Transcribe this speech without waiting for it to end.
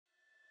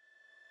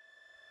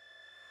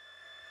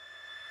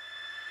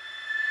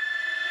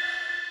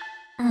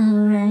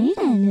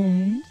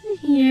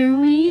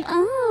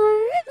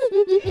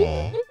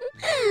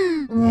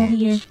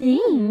you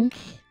think?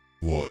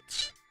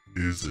 What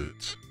is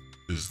it?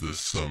 Is this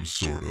some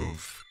sort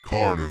of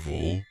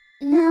carnival?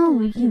 No,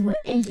 you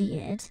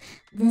idiot.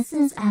 This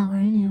is our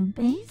new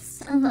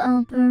base of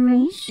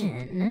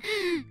operation.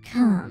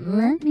 Come,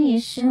 let me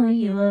show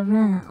you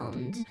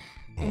around.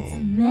 It's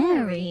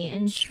very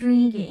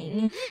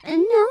intriguing,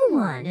 and no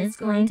one is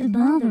going to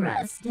bother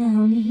us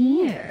down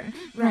here.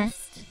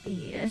 Rest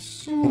be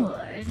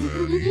assured.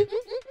 VANNY,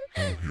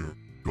 you're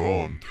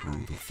gone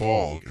through the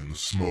fog and the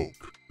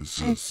smoke.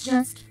 It's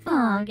just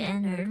fog,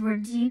 Ennard. We're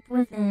deep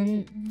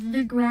within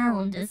the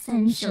ground,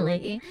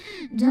 essentially.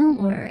 Don't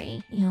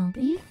worry, you'll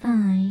be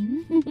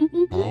fine.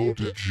 How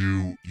did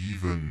you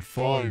even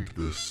find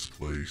this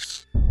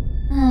place?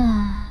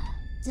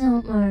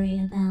 Don't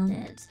worry about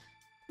it.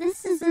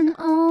 This is an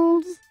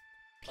old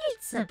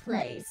pizza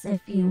place,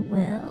 if you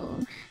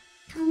will.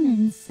 Come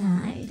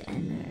inside,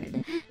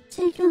 Ennard.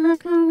 Take a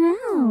look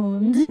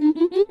around. The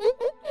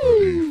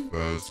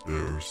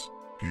Fazbear's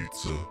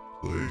Pizza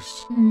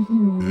Place.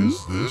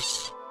 Is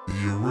this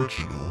the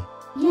original?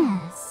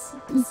 Yes,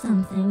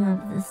 something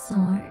of the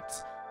sort.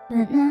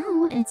 But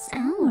now it's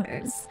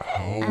ours.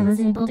 How? I was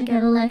able to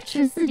get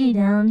electricity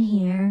down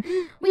here.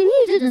 We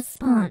needed a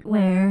spot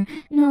where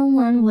no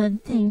one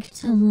would think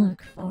to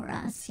look for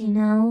us, you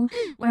know?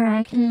 Where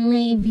I can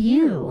leave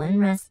you and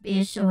rest be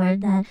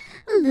assured that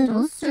a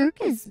little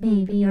circus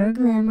baby or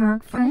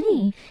Glamrock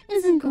Freddy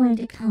isn't going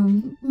to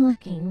come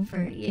looking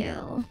for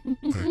you.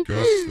 I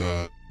guess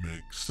that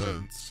makes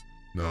sense.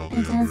 Now they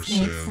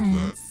understand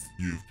that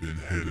you've been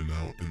hidden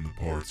out in the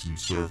parts and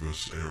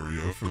service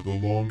area for the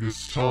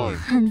longest time.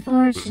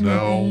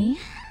 Unfortunately.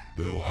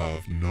 But now they'll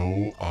have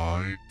no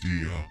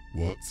idea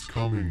what's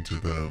coming to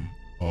them.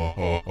 Ha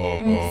ha ha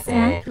ha.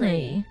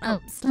 Exactly. Oh,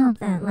 stop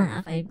that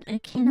laugh. I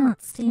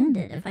cannot stand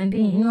it, if I'm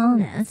being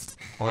honest.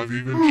 I've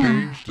even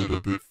changed it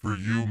a bit for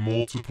you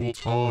multiple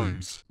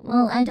times.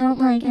 Well, I don't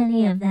like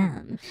any of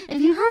them. If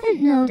you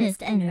haven't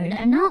noticed, Ennard,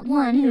 I'm not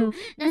one who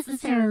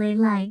necessarily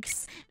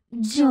likes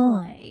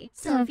joy.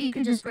 So if you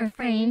could just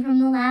refrain from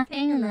the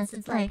laughing unless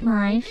it's like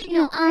mine. You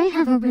know, I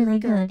have a really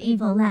good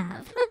evil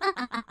laugh.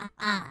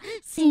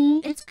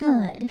 See? It's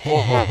good.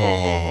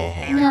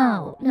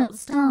 No,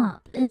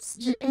 stop.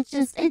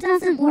 It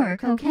doesn't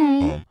work,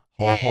 okay?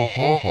 Ha ha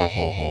ha ha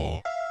ha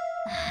ha.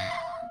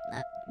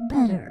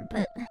 Better,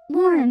 but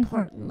more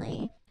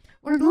importantly,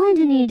 we're going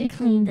to need to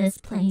clean this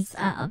place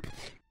up.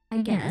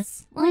 I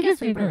guess. Well, I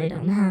guess we really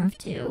don't have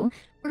to.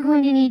 We're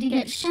going to need to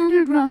get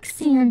Shattered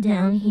Roxanne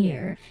down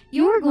here.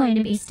 You're going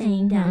to be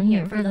staying down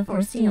here for the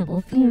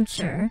foreseeable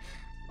future.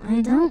 I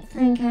don't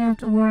think I have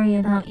to worry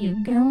about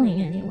you going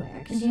anywhere,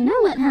 because you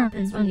know what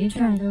happens when you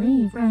try to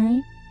leave,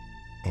 right?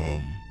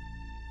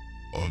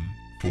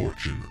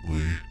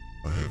 Unfortunately,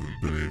 I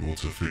haven't been able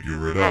to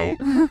figure it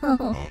out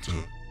how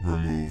to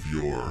remove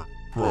your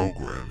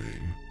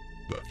programming.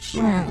 That's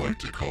what I like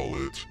to call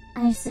it.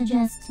 I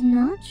suggest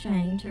not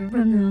trying to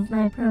remove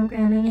my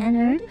programming,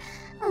 Ennard.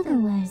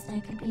 Otherwise,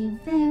 that could be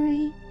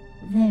very,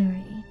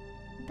 very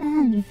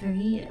bad for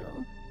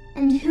you.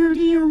 And who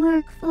do you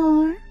work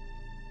for?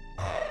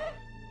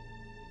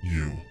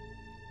 You,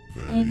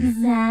 VANNY.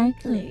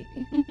 Exactly.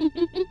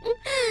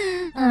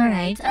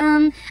 Alright,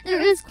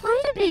 there is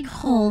quite a big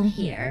hole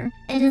here.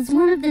 It is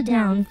one of the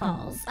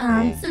downfalls.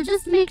 So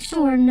just make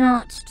sure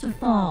not to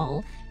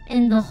fall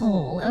in the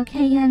hole,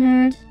 okay,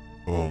 Ennard?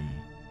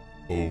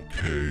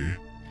 Okay.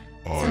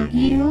 So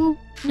you...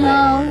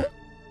 No,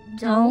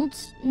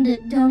 don't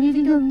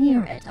even go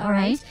near it,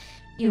 alright?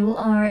 You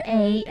are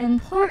an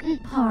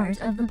important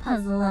part of the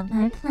puzzle of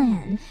my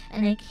plan,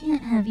 and I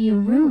can't have you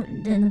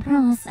ruined in the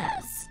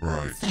process.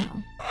 Right. So...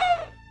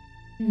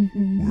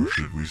 Where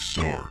should we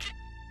start?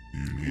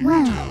 You need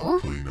to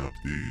clean up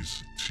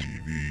these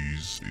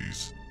TVs,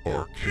 these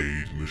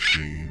arcade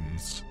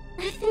machines.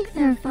 I think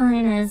they're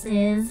fine as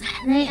is.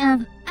 They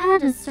add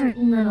a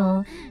certain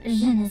little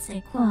je ne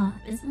sais quoi.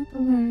 Is that the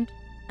word?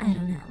 I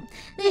don't know.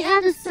 They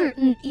add a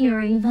certain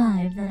eerie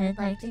vibe that I'd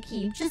like to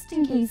keep just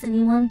in case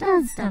anyone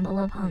does stumble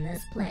upon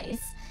this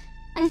place.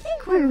 I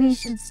think where we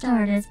should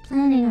start is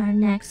planning our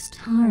next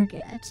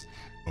target.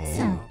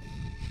 So,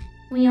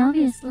 we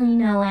obviously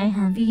know I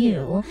have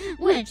you,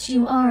 which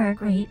you are a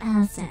great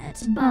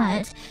asset,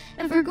 but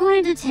if we're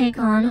going to take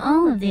on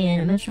all of the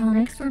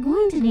animatronics, we're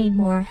going to need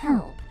more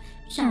help.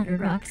 Shattered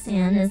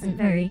Roxanne isn't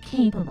very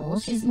capable.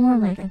 She's more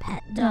like a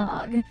pet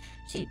dog.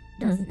 She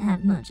doesn't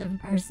have much of a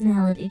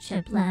personality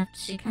chip left.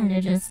 She kind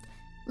of just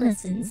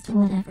listens to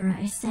whatever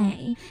I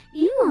say.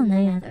 You, on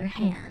the other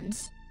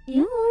hand,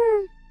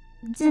 you're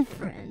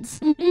different.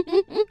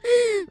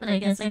 But I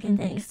guess I can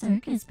thank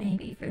Circus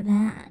Baby for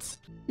that.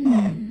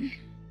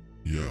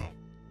 Yeah,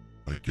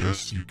 I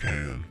guess you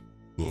can.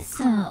 Look.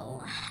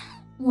 So,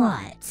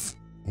 what?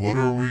 What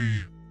are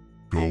we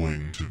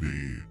going to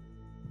be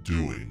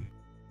doing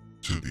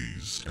to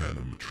these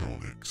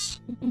animatronics?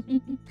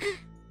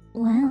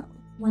 Well,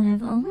 what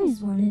I've always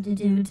wanted to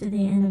do to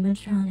the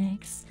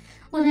animatronics.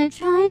 What I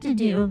tried to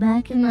do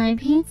back in my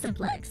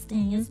PLEX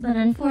days, but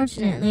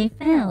unfortunately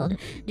failed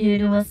due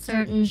to a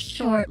certain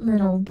short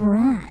little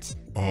brat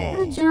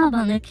Good job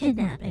on the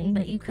kidnapping,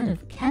 but you could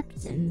have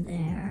kept him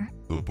there.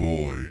 The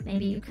boy.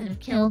 Maybe you could have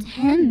killed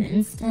him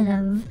instead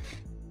of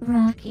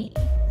Rocky.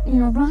 You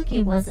know,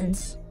 Rocky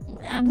wasn't...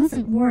 I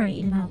wasn't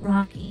worried about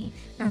Rocky.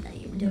 Not that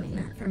you were doing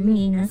that for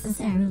me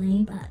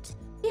necessarily, but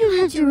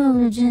you had your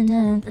own agenda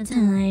at the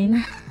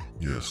time.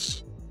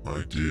 Yes,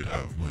 I did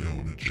have my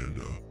own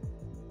agenda.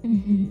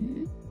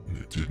 Mm-hmm. And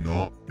it did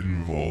not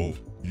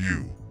involve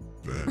you,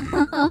 Vanny.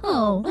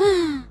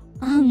 Oh,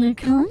 on the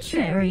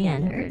contrary,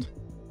 Ennard.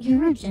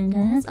 Your agenda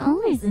has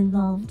always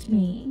involved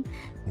me.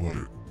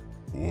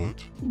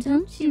 What?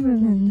 Don't you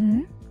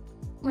remember?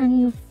 When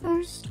you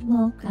first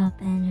woke up,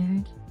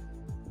 Ennard.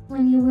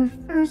 When you were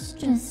first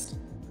just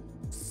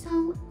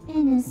so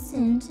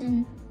innocent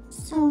and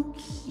so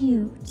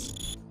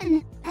cute.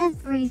 And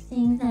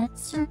everything that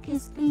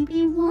Circus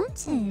Baby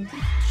wanted.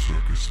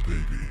 Circus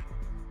Baby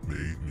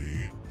made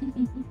me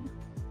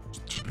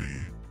to be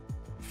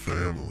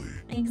family.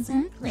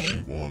 Exactly.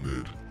 She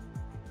wanted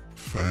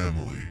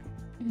family.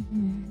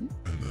 Mm-hmm.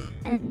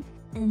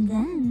 And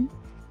then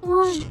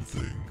what?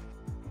 Something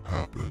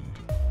happened.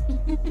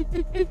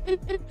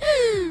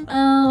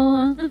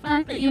 Oh, the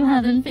fact that you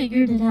haven't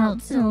figured it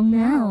out till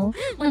now,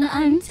 when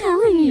I'm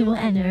telling you,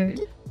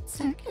 Ennard.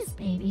 Circus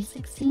Baby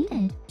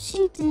succeeded.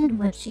 She did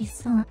what she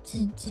sought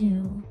to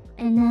do.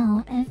 And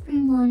now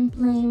everyone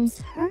blames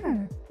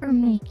her for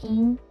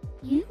making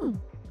you.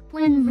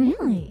 When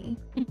really,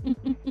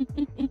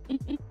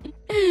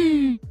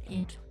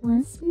 it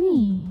was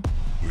me.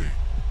 Wait,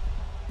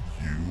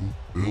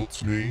 you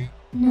built me?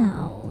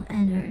 No,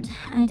 Ennard,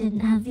 I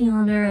didn't have the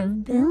honor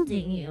of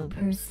building you,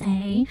 per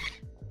se.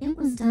 It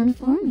was done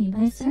for me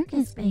by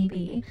Circus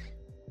Baby.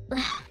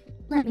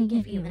 Let me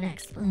give you an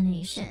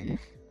explanation.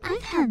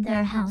 I've had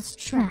their house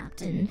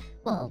trapped and,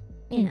 well,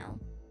 you know,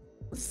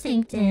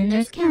 synced in.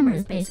 There's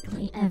cameras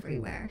basically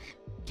everywhere.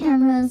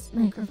 Cameras,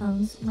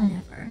 microphones,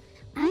 whatever.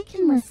 I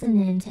can listen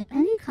in to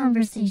any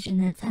conversation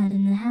that's had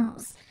in the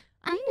house.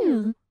 I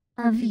knew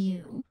of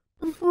you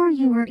before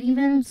you were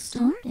even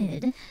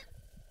started.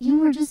 You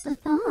were just a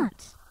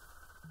thought.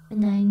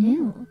 And I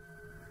knew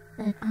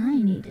that I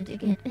needed to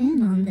get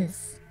in on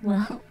this,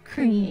 well,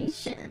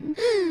 creation.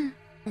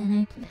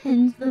 Then I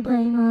pinned the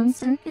blame on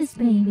Circus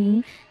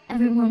Baby.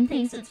 Everyone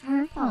thinks it's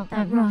her fault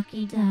that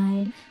Rocky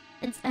died.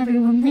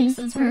 Everyone thinks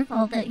it's her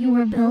fault that you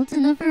were built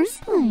in the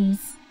first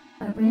place.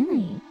 But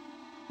really,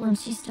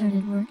 once she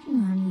started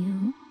working on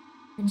you,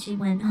 and she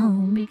went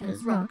home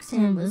because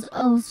Roxanne was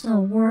oh so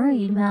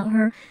worried about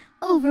her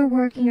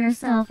overworking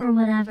herself or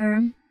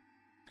whatever,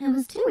 it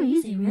was too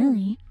easy,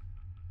 really.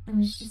 I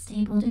was just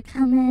able to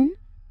come in,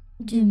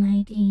 do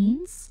my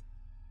deeds,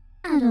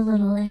 add a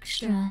little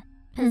extra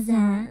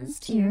pizzazz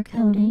to your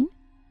coding,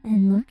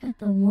 and look at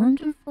the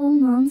wonderful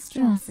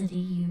monstrosity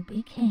you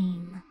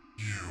became.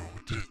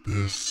 You did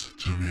this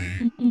to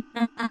me?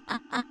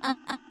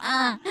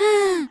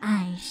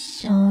 I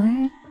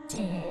sure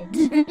did.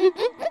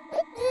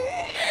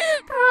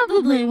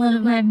 Probably one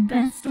of my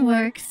best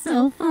works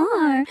so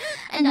far,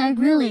 and I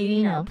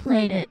really,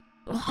 played it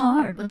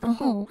hard with the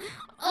whole,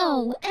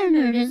 oh,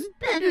 Ennard is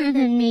better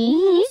than me,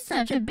 he's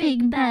such a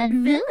big bad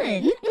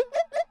villain.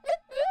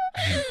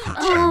 You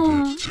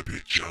pretended to be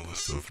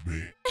jealous of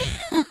me.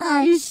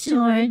 I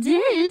sure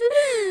did.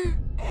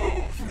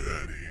 Oh,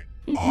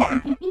 Vanny,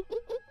 I'm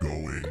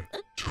going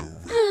to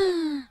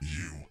rip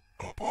you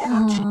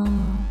apart.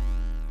 Oh,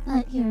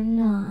 but you're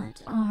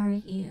not, are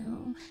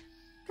you?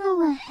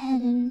 Go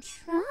ahead and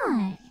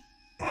try.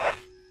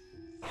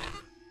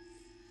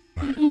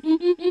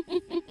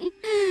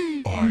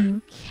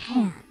 You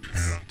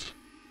can't.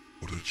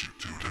 What did you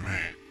do to me?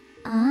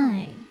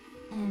 I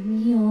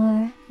am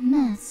your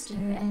master,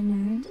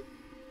 Ennard.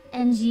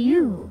 And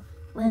you,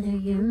 whether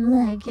you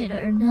like it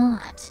or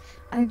not,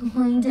 are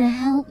going to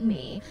help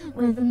me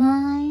with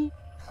my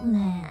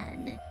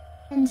plan.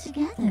 And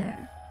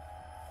together,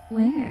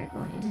 we're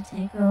going to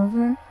take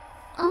over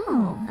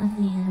all of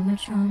the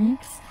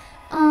animatronics,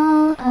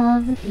 all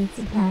of the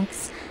pizza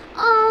PLEX,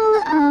 all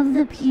of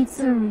the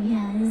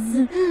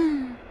pizzerias.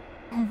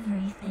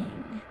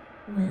 Everything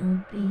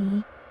will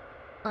be,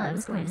 well, I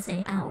was going to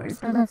say ours,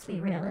 but let's be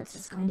real, it's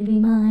just going to be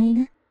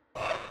mine.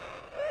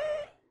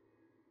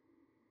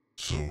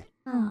 So,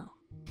 Oh.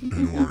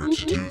 in order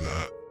to do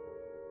that,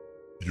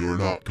 you're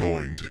not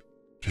going to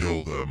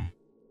kill them,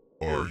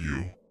 are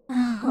you?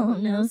 Oh,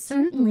 no,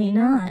 certainly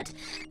not.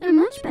 They're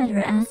much better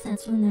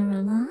assets when they're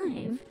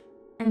alive.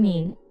 I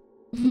mean,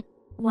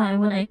 why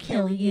would I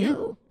kill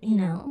you?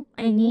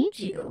 I need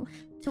you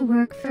to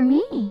work for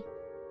me.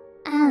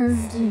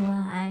 As do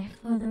I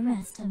for the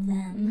rest of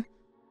them.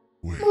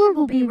 Wait, More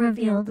will be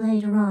revealed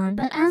later on,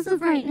 but as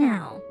of right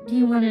now, do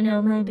you want to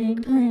know my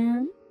big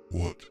plan?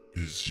 what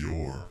is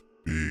your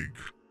big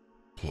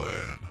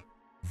plan,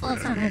 Well,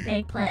 it's not my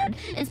Vanny? big plan.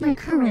 It's my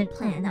current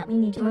plan that we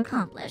need to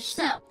accomplish.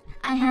 So,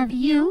 I have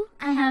you,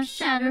 I have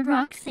Shattered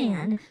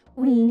Roxanne.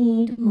 We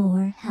need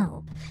more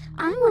help.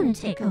 I want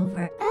to take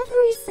over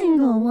every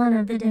single one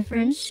of the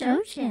different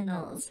show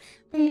channels.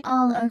 They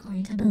all are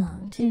going to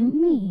belong to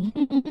me.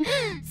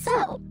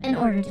 So, in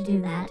order to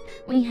do that,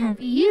 we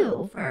have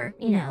you for,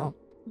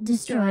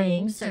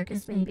 destroying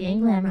Circus Baby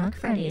and Glamrock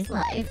Freddy's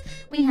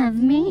life. We have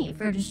me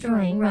for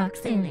destroying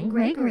Roxanne and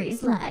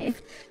Gregory's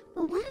life.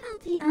 But what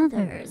about the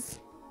others?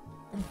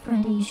 The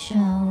Freddy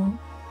Show,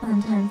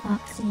 Funtime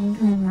Foxy and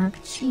Glamrock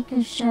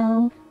Chica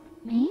Show,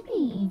 maybe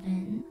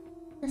even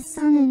the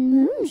Sun and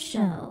Moon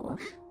Show.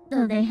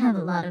 Though they have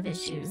a lot of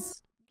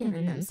issues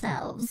given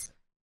themselves.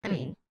 I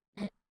mean,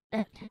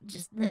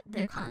 just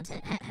their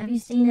content. Have you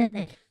seen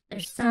it?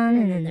 There's sun,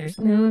 and then there's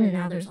moon, and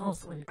now there's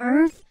also an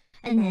earth,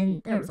 and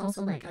then there was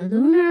also like a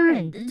lunar,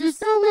 and there's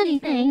so many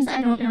things.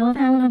 I don't know if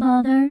I want to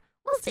bother.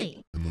 We'll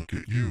see. And look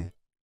at you.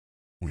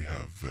 We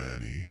have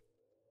Vanny.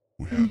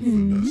 We have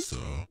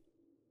Vanessa.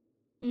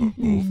 But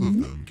both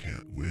of them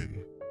can't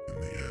win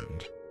in the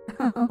end.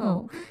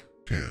 Oh.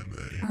 Can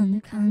they? On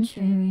the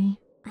contrary,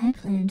 I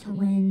plan to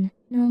win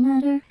no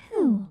matter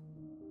who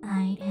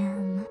I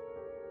am.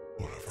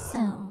 Whatever.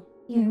 So,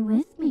 you're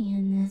with me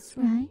in this,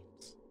 right?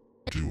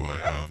 Do I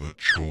have a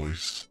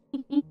choice?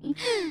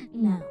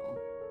 No.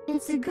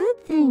 It's a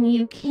good thing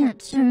you can't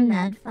turn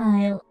that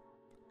file...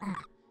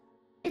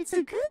 It's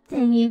a good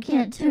thing you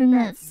can't turn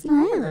that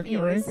smile of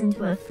yours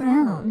into a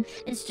frown.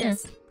 It's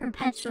just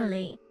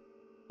perpetually,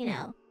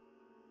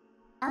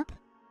 up.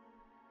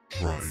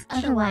 Right.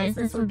 Otherwise,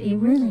 this would be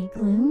really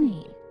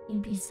gloomy.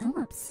 You'd be so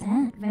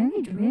upset,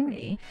 very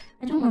dreary.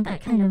 I don't want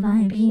that kind of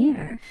vibe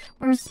here.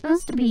 We're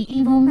supposed to be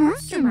evil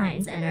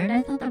masterminds, Ennard.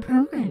 I thought the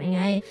programming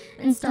I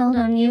installed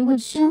on you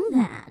would show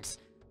that.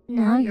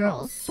 Now you're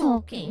all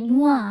sulking.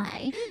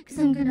 Why? 'Cause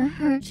I'm gonna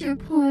hurt your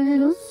poor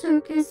little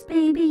circus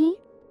baby?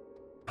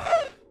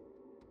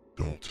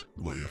 Don't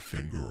lay a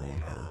finger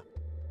on her.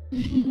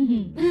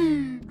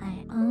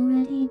 I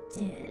already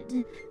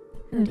did.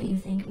 Who do you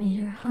think made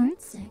her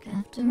heart sick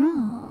after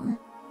all?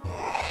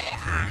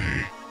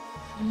 Vanny.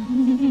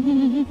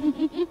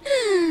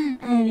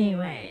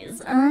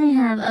 Anyways, I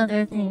have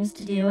other things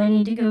to do. I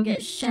need to go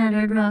get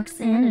Shattered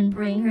Roxanne and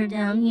bring her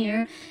down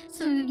here,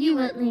 so you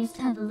at least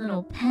have a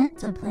little pet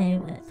to play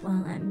with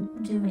while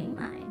I'm doing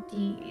my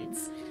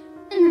deeds.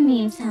 In the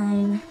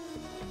meantime,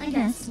 I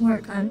guess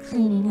work on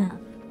cleaning up,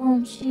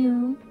 won't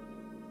you?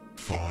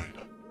 Fine.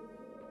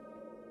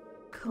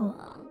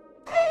 Cool.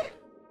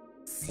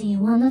 See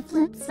you on the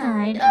flip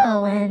side.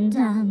 Oh, and,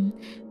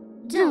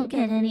 don't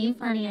get any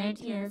funny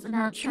ideas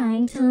about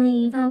trying to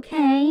leave,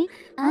 okay?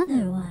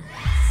 Otherwise,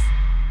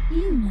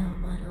 you know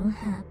what'll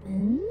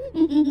happen.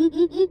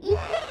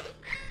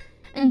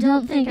 And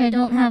don't think I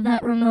don't have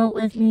that remote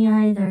with me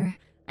either.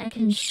 I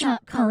can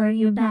shot color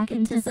you back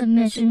into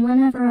submission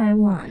whenever I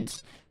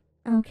want.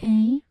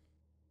 Okay?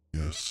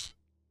 Yes,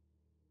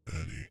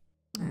 Vanny.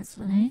 That's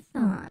what I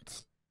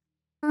thought.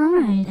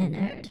 Alright,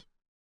 Ennard.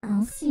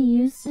 I'll see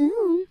you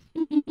soon.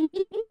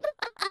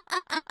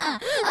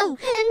 Oh,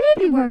 and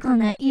maybe work on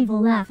that evil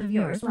laugh of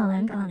yours while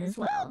I'm gone as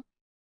well.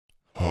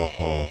 Ha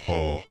ha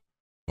ha.